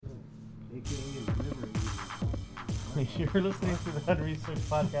You're listening to the Unresearched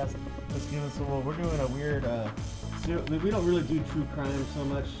Podcast. Let's give us a roll. We're doing a weird. We don't really do true crime so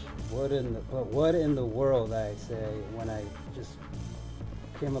much. What in the world, I say, when I just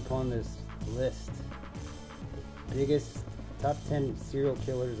came upon this list, the biggest top 10 serial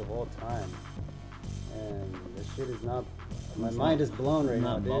killers of all time, and this shit is not. My mind is blown right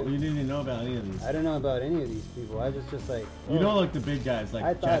now, dude. You didn't even know about any of these. I don't know about any of these people. I was just like, you know, like the big guys,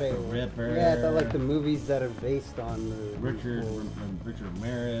 like Jack the Ripper. Yeah, I thought like the movies that are based on the Richard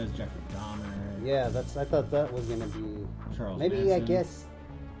Ramirez, Jeffrey Dahmer. Yeah, I thought that was gonna be Charles maybe Manson. I guess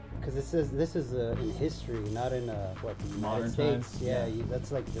because this is in history, not in what the Modern United States. times? Yeah,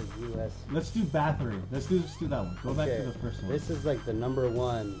 that's like the U.S. Let's do Bathory. Let's do that one. Go back to the first one. This is like the number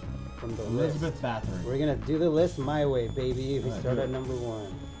one from the Elizabeth list. Bathory. We're gonna do the list my way, baby. We start at it. number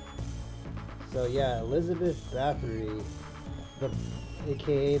one. So yeah, Elizabeth Bathory,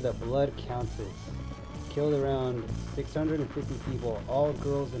 aka the Blood Countess, killed around 650 people, all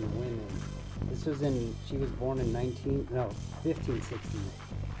girls and women. She was born in 1560.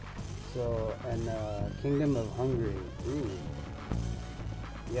 So, and Kingdom of Hungary. Ooh.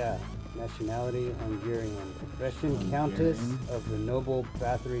 Yeah, nationality Hungarian. Profession Countess of the noble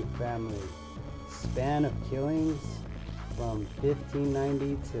Bathory family. Span of killings from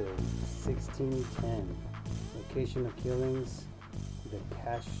 1590 to 1610. Location of killings, the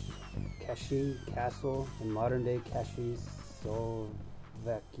Kashi Castle in modern day Kashi,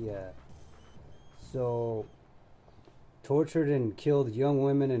 Slovakia. So, tortured and killed young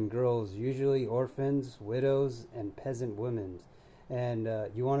women and girls, usually orphans, widows, and peasant women. And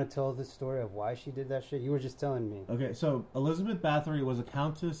you want to tell the story of why she did that shit? You were just telling me. Okay, so Elizabeth Bathory was a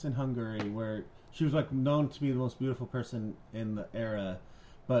countess in Hungary, where she was like known to be the most beautiful person in the era,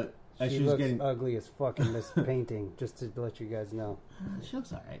 but as she was looks getting ugly as fuck in this painting. Just to let you guys know, she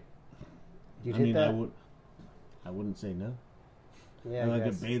looks alright. You'd hit that? I wouldn't say no. Yeah, I like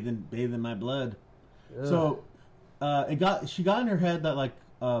it bathed in my blood. Ugh. So she got in her head that like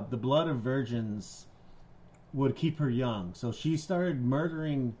the blood of virgins would keep her young. So she started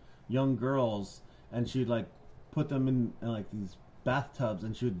murdering young girls, and she'd like put them in like these bathtubs,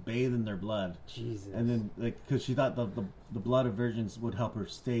 and she would bathe in their blood. Jesus. And then like because she thought the blood of virgins would help her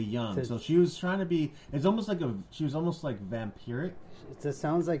stay young. So she was trying to be. She was almost like vampiric. It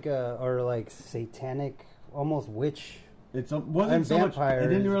sounds like or like satanic, almost witch. It wasn't so much. It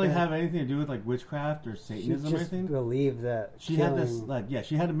didn't really yeah. have anything to do with like witchcraft or Satanism she or anything. Believed that she had this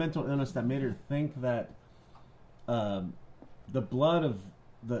she had a mental illness that made her think that the blood of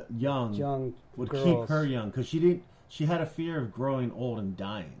the young would girls. keep her young because she had a fear of growing old and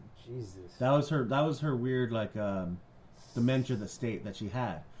dying. Jesus. That was her weird like dementia that she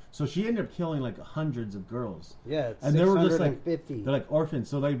had. So she ended up killing like hundreds of girls. Yeah, and they were just like 50. They're like orphans.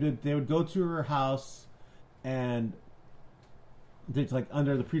 So they would go to her house and it's like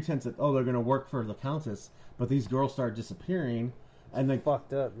under the pretense that they're going to work for the countess, but these girls started disappearing, and like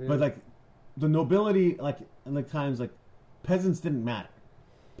fucked up. Dude. But like the nobility, like in like times like peasants didn't matter.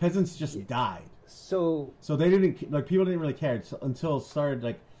 Peasants just died. So they didn't like people didn't really care until it started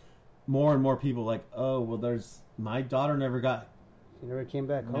like more and more people like my daughter she never came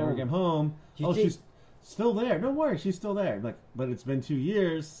back home. Never came home. She's still there. Don't worry, she's still there. Like, but it's been 2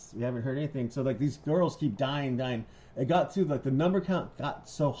 years. We haven't heard anything. So like these girls keep dying. It got to like the number count got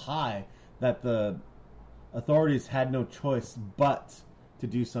so high that the authorities had no choice but to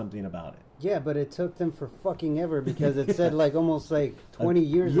do something about it. Yeah, but it took them for fucking ever because it said like almost like 20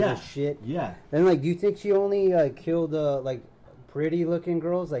 years of this shit. Yeah. And like, do you think she only killed like pretty looking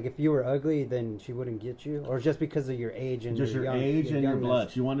girls? Like if you were ugly, then she wouldn't get you, or just because of your age and just your age and your blood?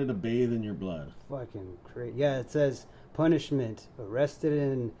 She wanted to bathe in your blood. Fucking crazy. Yeah, it says punishment: arrested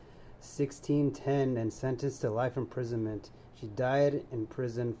in 1610 and sentenced to life imprisonment. She died in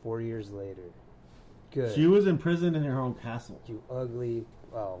prison 4 years later. Good. She was imprisoned in her own castle. You ugly.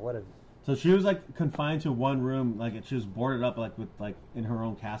 Wow, what a. So she was like confined to one room, like she was boarded up like with like in her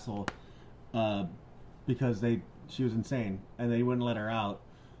own castle, because she was insane and they wouldn't let her out,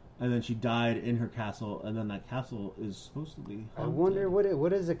 and then she died in her castle, and then that castle is supposed to be haunted. I wonder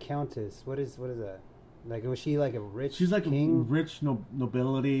what is a countess? What is that? Like, was she like a rich? She's like king? Rich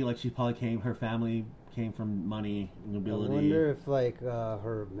nobility. Like she probably her family came from money, nobility. I wonder if like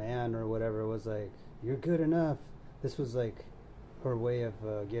her man or whatever was like, "You're good enough." This was like her way of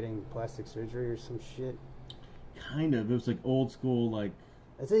getting plastic surgery or some shit. Kind of. It was like old school, like.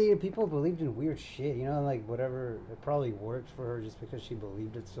 I say people believed in weird shit, you know, like whatever. It probably worked for her just because she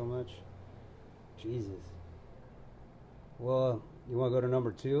believed it so much. Jesus. Well, you want to go to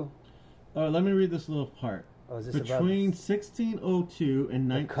number 2? Let me read this little part. Oh, is this Between about 1602 and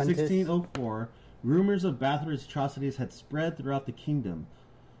 1604, Rumors of Bathory's atrocities had spread throughout the kingdom.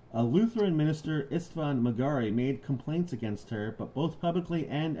 A Lutheran minister, Istvan Magari, made complaints against her, but both publicly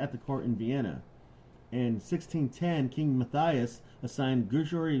and at the court in Vienna. In 1610, King Matthias assigned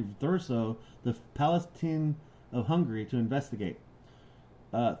Grigory Thurso, the Palatine of Hungary, to investigate.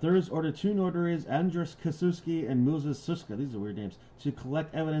 Thurs ordered two notaries, Andrus Kasuski and Moses Suska, these are weird names, to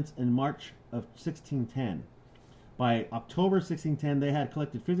collect evidence in March of 1610. By October 1610, they had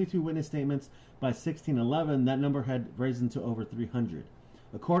collected 52 witness statements. By 1611, that number had risen to over 300.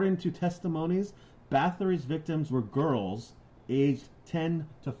 According to testimonies, Bathory's victims were girls aged 10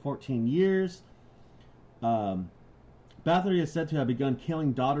 to 14 years. Bathory is said to have begun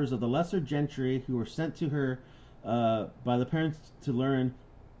killing daughters of the lesser gentry who were sent to her by the parents to learn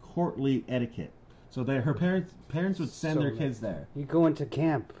courtly etiquette. So her parents would send their kids there. You go into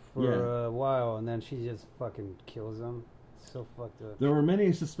camp for a while, and then she just fucking kills them. It's so fucked up. There were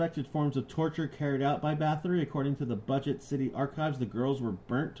many suspected forms of torture carried out by Bathory. According to the Budget City archives, the girls were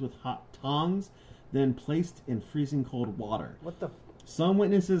burnt with hot tongs, then placed in freezing cold water. What the... Some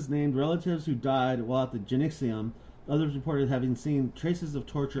witnesses named relatives who died while at the Gymnasium. Others reported having seen traces of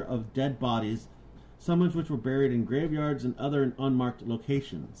torture of dead bodies, some of which were buried in graveyards and other unmarked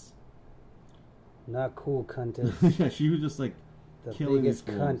locations. Not cool, cuntess. Yeah, she was just like the killing biggest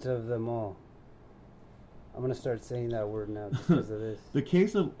these cunt of them all. I'm gonna start saying that word now just because of this. The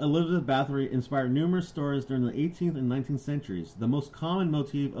case of Elizabeth Bathory inspired numerous stories during the 18th and 19th centuries. The most common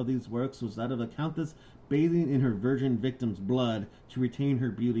motif of these works was that of the countess bathing in her virgin victim's blood to retain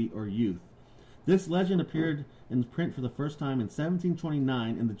her beauty or youth. This legend appeared in print for the first time in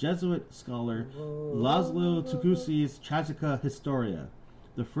 1729 in the Jesuit scholar Laszlo Tucusi's Tragica Historia,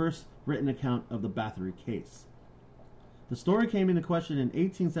 the first written account of the Bathory case. The story came into question in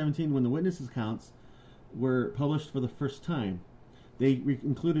 1817 when the witness accounts were published for the first time. They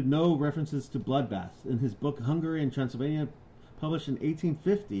included no references to bloodbaths. In his book Hungary and Transylvania, published in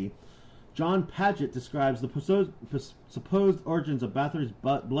 1850, John Paget describes the supposed origins of Bathory's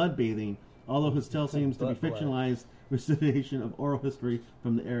blood bathing, although his tale seems to be fictionalized recitation of oral history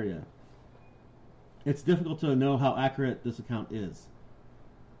from the area. It's difficult to know how accurate this account is.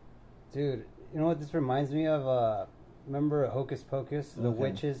 Dude, you know what this reminds me of? Remember Hocus Pocus? The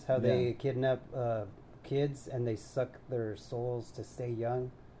witches, how they kidnap kids and they suck their souls to stay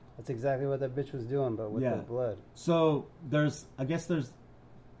young? That's exactly what that bitch was doing, but with their blood. So there's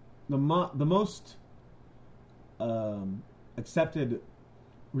the most accepted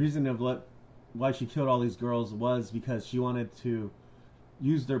reason of why she killed all these girls was because she wanted to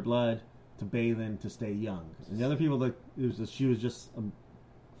use their blood to bathe in to stay young. And the other people, she was just a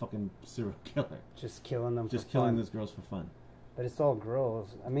fucking serial killer. Just killing them Just for killing fun. these girls for fun. But it's all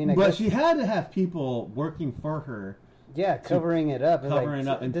girls. I mean, But she had to have people working for her. Yeah, covering it up. Covering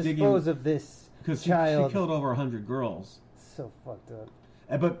up and dispose of this because child. She killed over 100 girls. So fucked up.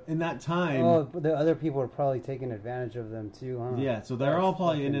 But in that time... Oh, but the other people are probably taking advantage of them too, huh? Yeah, so they're all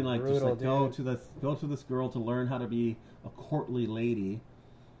probably in and like, brutal, just like go to this girl to learn how to be a courtly lady,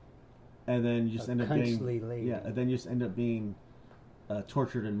 and then you just end up being lady. Yeah, and then you just end up being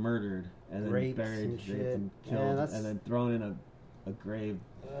tortured and murdered, and then raped buried, and raped and killed, and then thrown in a grave.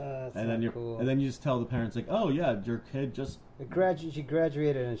 And then and then you just tell the parents like, oh yeah, your kid just she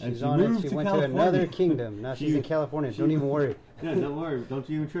graduated and she's she on it. moved She to went California. to another kingdom. Now she's in California. Don't even worry. Yeah, don't worry. Don't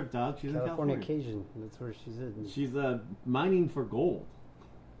you even trip, dog. She's in California. Cajun. That's where she's in. She's mining for gold.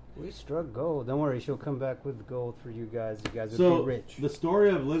 We struck gold. Don't worry, she'll come back with gold for you guys. You guys will be rich. The story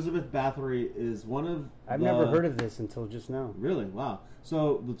of Elizabeth Bathory is one of I've never heard of this until just now. Really? Wow.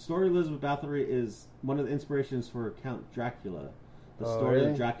 So the story of Elizabeth Bathory is one of the inspirations for Count Dracula. The story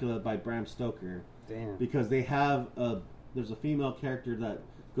of Dracula by Bram Stoker. Damn. Because they have there's a female character that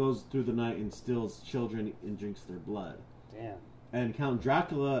goes through the night and steals children and drinks their blood. Damn. And Count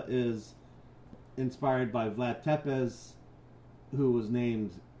Dracula is inspired by Vlad Tepes, who was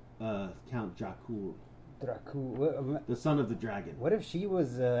named Count Dracul. The son of the dragon. What if she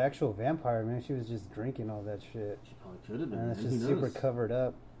was an actual vampire? Maybe she was just drinking all that shit. She probably could have been. And it's just super covered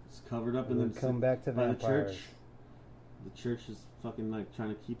up. It's covered up and then come back to vampires. The church is fucking like trying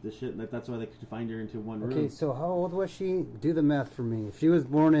to keep the shit. That's why they could find her into one room. Okay, so how old was she? Do the math for me. If she was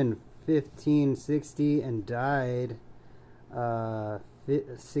born in 1560 and died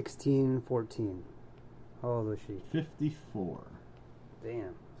 1614. How old was she? 54.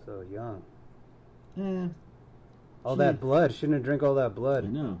 Damn, so young. Yeah. All that blood. Shouldn't have drank all that blood. I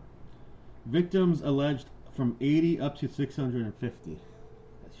know. Victims alleged from 80 up to 650.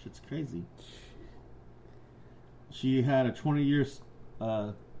 That shit's crazy. She had a 20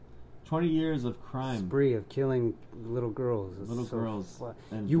 20 years of crime. Spree of killing little girls. Little girls.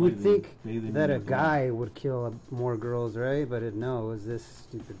 You would think bathing that a in guy would kill more girls, right? But no, it was this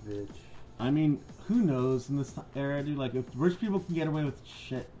stupid bitch. I mean, who knows in this era, dude? Like, if rich people can get away with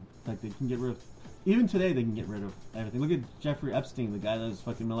shit, like, they can get rid of... Even today, they can get rid of everything. Look at Jeffrey Epstein, the guy that was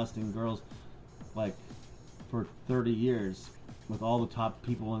fucking molesting girls, like, for 30 years with all the top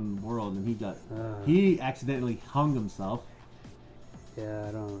people in the world, and he accidentally hung himself. Yeah,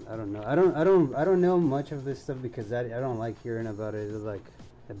 I don't know. I don't know much of this stuff because I don't like hearing about it.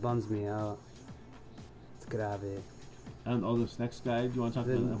 It bums me out. It's grave. And this next guy, do you want to talk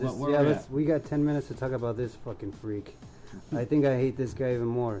about? We got 10 minutes to talk about this fucking freak. I think I hate this guy even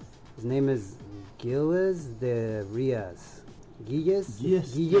more. His name is Gilles de Rios. Gilles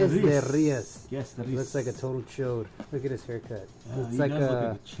de Rios. Yes, the Rios. Looks like a total chode. Look at his haircut. It's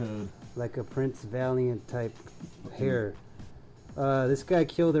like a Prince Valiant type hair. This guy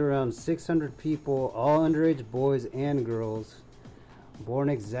killed around 600 people, all underage boys and girls. Born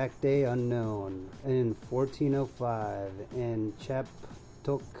exact day unknown. In 1405 in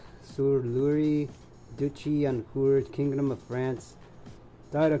Chaptoc-sur-Loire, Duchy and Cour, Kingdom of France.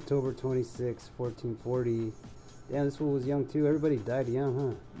 Died October 26, 1440. Damn, this fool was young too. Everybody died young,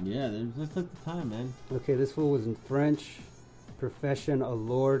 huh? Yeah, just took the time, man. Okay, this fool was in French. Profession, a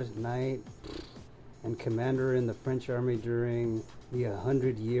lord, knight, and commander in the French army during the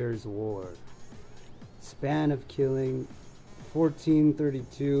 100 Years' War. Span of killing,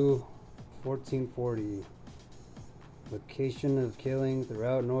 1432, 1440. Location of killing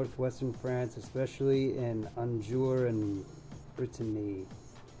throughout northwestern France, especially in Anjou and Brittany.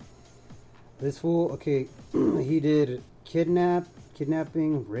 This fool, okay, he did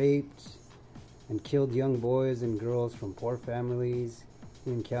kidnapping, raped, and killed young boys and girls from poor families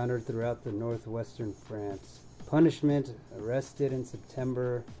he encountered throughout the northwestern France. Punishment, arrested in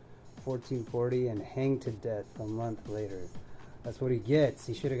September 1440 and hanged to death a month later. That's what he gets.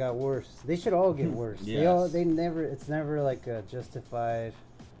 He should have got worse. They should all get worse. Yes. It's never like a justified,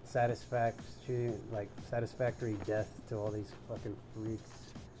 satisfactory death to all these fucking freaks.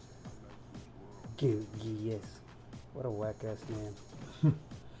 Yes. What a whack ass man.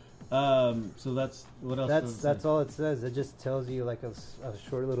 So that's what else? That's all it says. It just tells you like a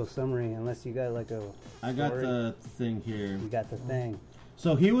short little summary. Unless you got like a. I got the thing here. You got the thing.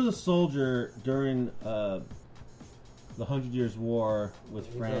 So he was a soldier during the 100 Years' War with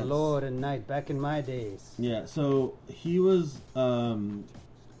France. He's a lord and knight back in my days. Yeah. So he was a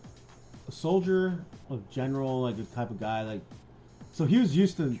soldier, a general, like a type of guy, like. So he was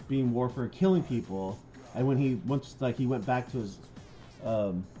used to being warfare, killing people, and when he went back to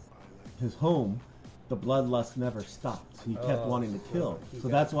his home, the bloodlust never stopped. He kept wanting to kill. So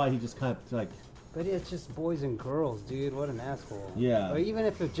that's why he just kind of like. But it's just boys and girls, dude. What an asshole. Yeah. Or even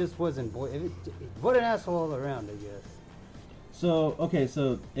if it just wasn't boys, what an asshole all around, I guess. So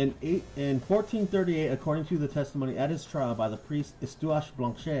in 1438, according to the testimony at his trial by the priest Estouache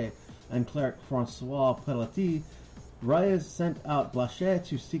Blanchet and cleric Francois Pelletier, Reyes sent out Blanchet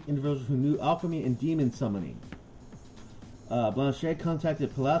to seek individuals who knew alchemy and demon summoning. Blanchet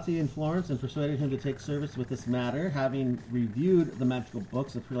contacted Pelletier in Florence and persuaded him to take service with this matter. Having reviewed the magical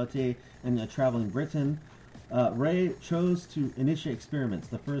books of Pelletier and a traveling Britain, Ray chose to initiate experiments.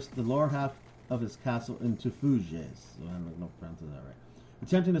 The lower half of his castle in Tufuges, so I don't know if I pronounced that right,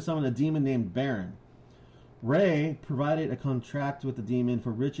 attempting to summon a demon named Baron. Ray provided a contract with the demon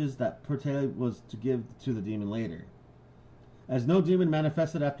for riches that Pelletier was to give to the demon later. As no demon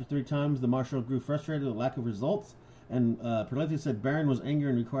manifested after 3 times, the marshal grew frustrated with the lack of results, and Pelletier said Baron was angry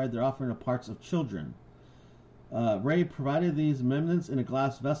and required their offering of parts of children. Ray provided these amendments in a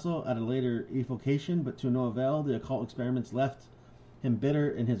glass vessel at a later evocation, but to no avail. The occult experiments left him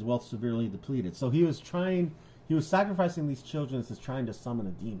bitter and his wealth severely depleted. So he was sacrificing these children as trying to summon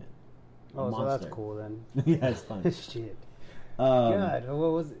a demon. So that's cool then. Yeah, it's fun. Shit. God,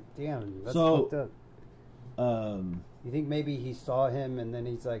 what was it? Damn, that's fucked up. You think maybe he saw him and then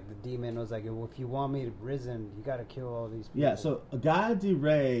he's like, the demon was like, well, if you want me to risen, you gotta kill all these people. Yeah, so Guy de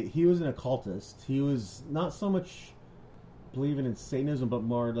Ray, he was an occultist. He was not so much believing in Satanism, but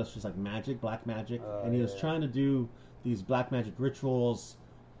more or less just like magic, black magic. And he was trying to do these black magic rituals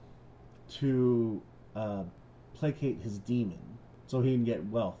to placate his demon so he can get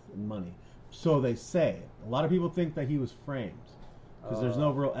wealth and money. So they say. A lot of people think that he was framed because there's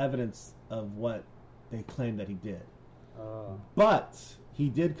no real evidence of what they claim that he did. But he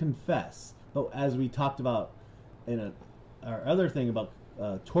did confess. But as we talked about in our other thing about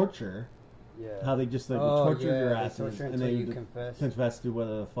torture, how they just tortured your asses and then you confess to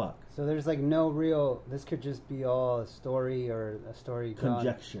whatever the fuck. So there's like no real. This could just be all a story or a story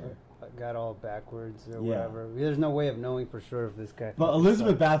conjecture. got all backwards or Yeah. whatever. There's no way of knowing for sure if this guy. But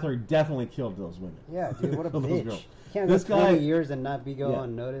Elizabeth Bathory definitely killed those women. Yeah, dude, what a Those bitch. girls. Can't This go 20 years and not be go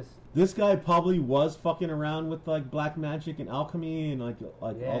unnoticed. This guy probably was fucking around with like black magic and alchemy and like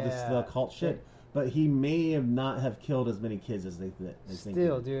all this cult shit. But he may have not have killed as many kids as they think.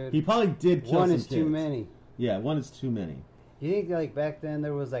 Still, dude. He probably did kill one some is kids. too many. Yeah, one is too many. You think like back then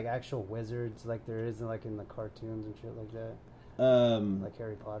there was like actual wizards like there is like in the cartoons and shit like that? Like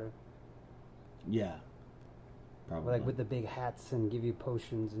Harry Potter. Yeah. Probably. Like with the big hats and give you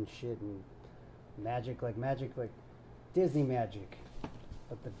potions and shit and magic like Disney magic.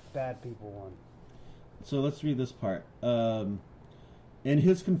 But the bad people one. So let's read this part. In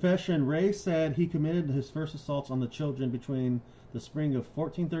his confession, Ray said he committed his first assaults on the children between the spring of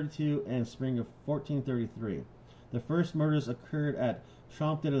 1432 and spring of 1433. The first murders occurred at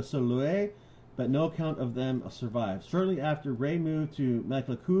Champ de la Soleil, but no account of them survived. Shortly after, Ray moved to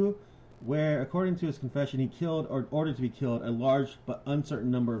Maclacour, where, according to his confession, he killed or ordered to be killed a large but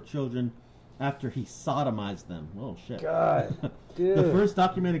uncertain number of children after he sodomized them. Oh, shit. God, dude. The first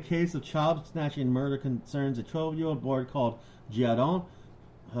documented case of child snatching and murder concerns a 12-year-old boy called Giadon,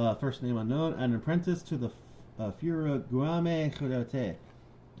 first name unknown, an apprentice to the Führer Guillaume Chaudet.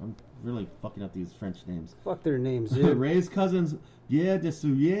 I'm really fucking up these French names. Fuck their names, dude. Ray's cousins Pierre de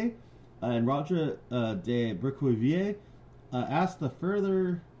Soulier and Roger de Bricovier asked the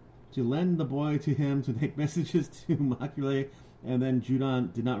further to lend the boy to him to take messages to Maculae, and then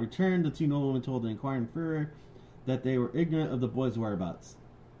Judon did not return. The two noblemen told the inquiring Führer that they were ignorant of the boy's whereabouts.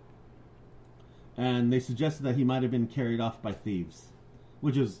 And they suggested that he might have been carried off by thieves,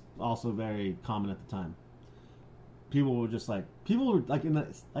 which is also very common at the time. People were in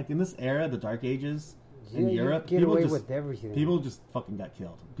this era, the Dark Ages in Europe. Get away with everything. People just fucking got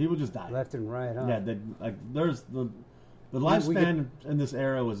killed. People just died left and right. Huh? Yeah, there's the lifespan in this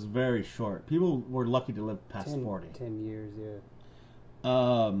era was very short. People were lucky to live past 40. 10 years,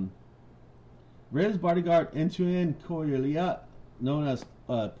 yeah. Ray's bodyguard Antoine Correlia, known as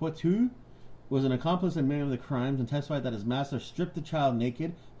Poitou, was an accomplice in many of the crimes and testified that his master stripped the child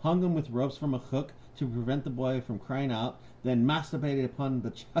naked, hung him with ropes from a hook to prevent the boy from crying out, then masturbated upon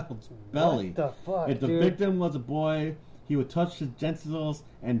the child's belly. What the fuck, If the victim was a boy, he would touch his genitals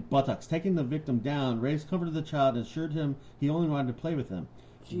and buttocks. Taking the victim down, Ray comforted the child and assured him he only wanted to play with him.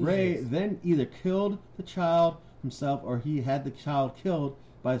 Jesus. Ray then either killed the child himself or he had the child killed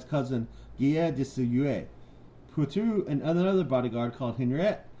by his cousin Guillaume de Soulier. Poitou and another bodyguard called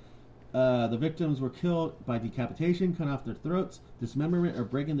Henriette. The victims were killed by decapitation, cutting off their throats, dismemberment, or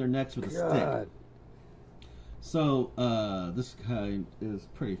breaking their necks with a stick. So, this guy is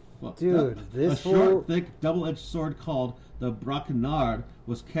pretty fucked Dude, up. this A short, thick, double-edged sword called the braquenard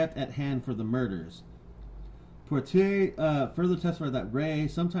was kept at hand for the murders. Poitier further testified that Ray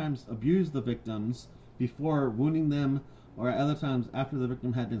sometimes abused the victims before wounding them, or at other times after the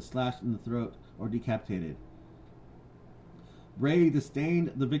victim had been slashed in the throat or decapitated. Ray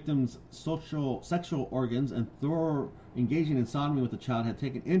disdained the victim's sexual organs and through engaging in sodomy with the child had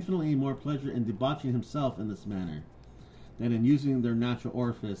taken infinitely more pleasure in debauching himself in this manner than in using their natural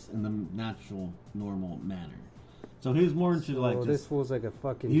orifice in the natural, normal manner. So he's more into this fool's like a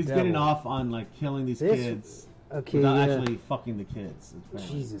fucking he's devil. getting off on like killing these kids without actually fucking the kids.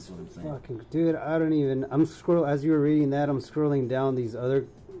 Jesus fucking dude, I don't even. I'm as you were reading that, I'm scrolling down these other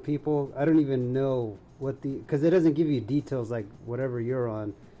people. I don't even know because it doesn't give you details like whatever you're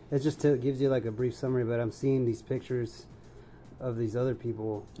on. It just gives you like a brief summary. But I'm seeing these pictures of these other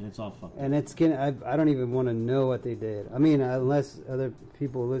people, and it's all fucked. And it's getting. I don't even want to know what they did. I mean, unless other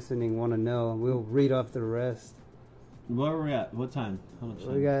people listening want to know, we'll read off the rest. Where are we at? What time? How much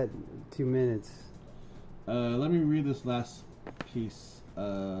time? We got 2 minutes. Let me read this last piece.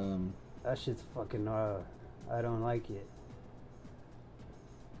 That shit's fucking. I don't like it.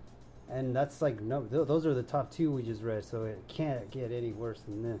 And that's like no. Those are the top 2 we just read, so it can't get any worse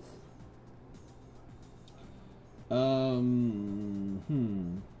than this. Some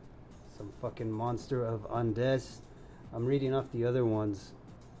fucking monster of Andes. I'm reading off the other ones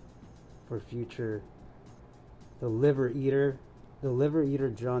for future. The liver eater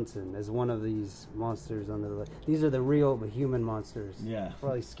Johnson is one of these monsters on the list. These are the real human monsters. Yeah,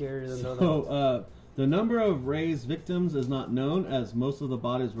 probably scarier than the other ones. The number of Ray's victims is not known, as most of the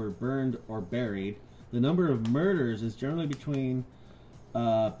bodies were burned or buried. The number of murders is generally placed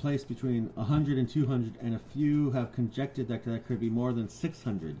between 100 and 200, and a few have conjectured that there could be more than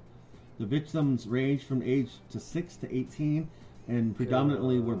 600. The victims ranged from age to 6 to 18, and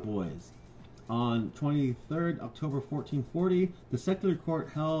predominantly were boys. On 23rd October 1440, the secular court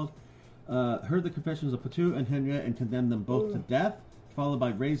heard the confessions of Poitou and Henriette and condemned them both to death. followed by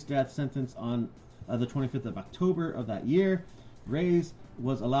Ray's death sentence on the 25th of October of that year. Reyes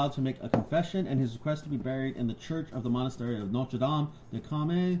was allowed to make a confession, and his request to be buried in the church of the monastery of Notre Dame de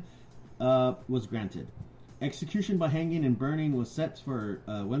Carme was granted. Execution by hanging and burning was set for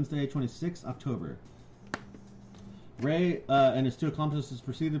Wednesday, 26 October. Ray and his two accomplices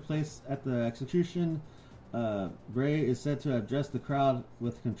proceeded to place at the execution. Ray is said to have addressed the crowd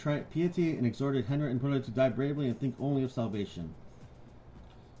with contrite piety and exhorted Henry and Polo to die bravely and think only of salvation.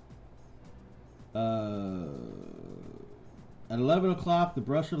 At 11 o'clock, the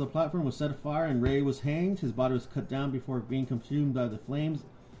brush of the platform was set afire and Ray was hanged. His body was cut down before being consumed by the flames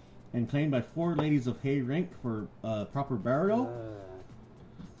and claimed by 4 ladies of high rank for proper burial.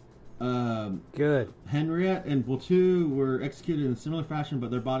 Good. Henriette and Boutou were executed in a similar fashion,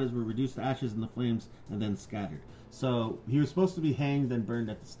 but their bodies were reduced to ashes in the flames and then scattered. So he was supposed to be hanged and burned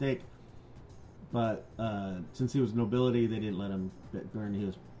at the stake, but since he was nobility, they didn't let him get burned. He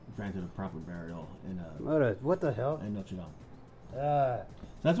was granted a proper burial in what the hell? in Notre Dame.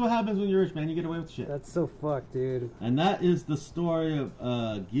 That's what happens when you're rich, man. You get away with shit. That's so fucked, dude. And that is the story of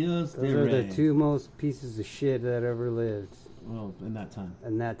Gilles de Those are Rais. the 2 most pieces of shit that ever lived. Well, in that time.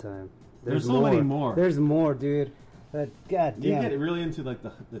 In that time. There's so many more. There's more, dude. God You damn. get really into like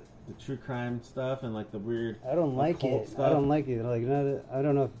the true crime stuff and like the weird. I don't like it. stuff. I don't like it. Like I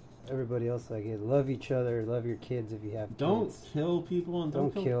don't know if everybody else like it. Love each other. Love your kids if you have Don't kids. kill people and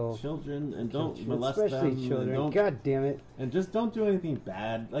don't kill children and don't molest especially them. children. And God damn it. And just don't do anything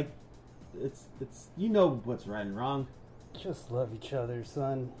bad. Like it's you know what's right and wrong. Just love each other,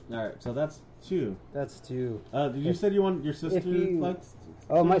 son. All right, so that's 2. That's 2. Did you said you want your sister?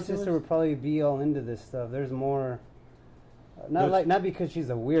 Oh, my sister would probably be all into this stuff. There's more. Not because she's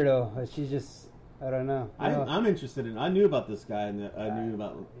a weirdo. But she's just I don't know. I'm interested in. I knew about this guy and I knew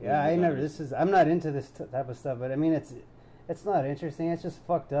about. Yeah, I never. I'm not into this type of stuff. But I mean, it's not interesting. It's just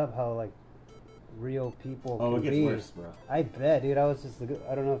fucked up how like real people. Oh, can it gets be. worse, bro. I bet, dude. I was just.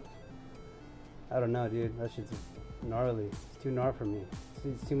 I don't know. I don't know, dude. That shit's gnarly. It's too gnarly for me.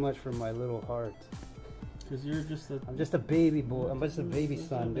 It's too much for my little heart. Because you're just a. I'm just a baby boy. I'm just a baby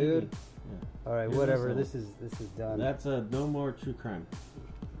son, dude. Yeah. All right, You're whatever. also- This is done. That's no more true crime.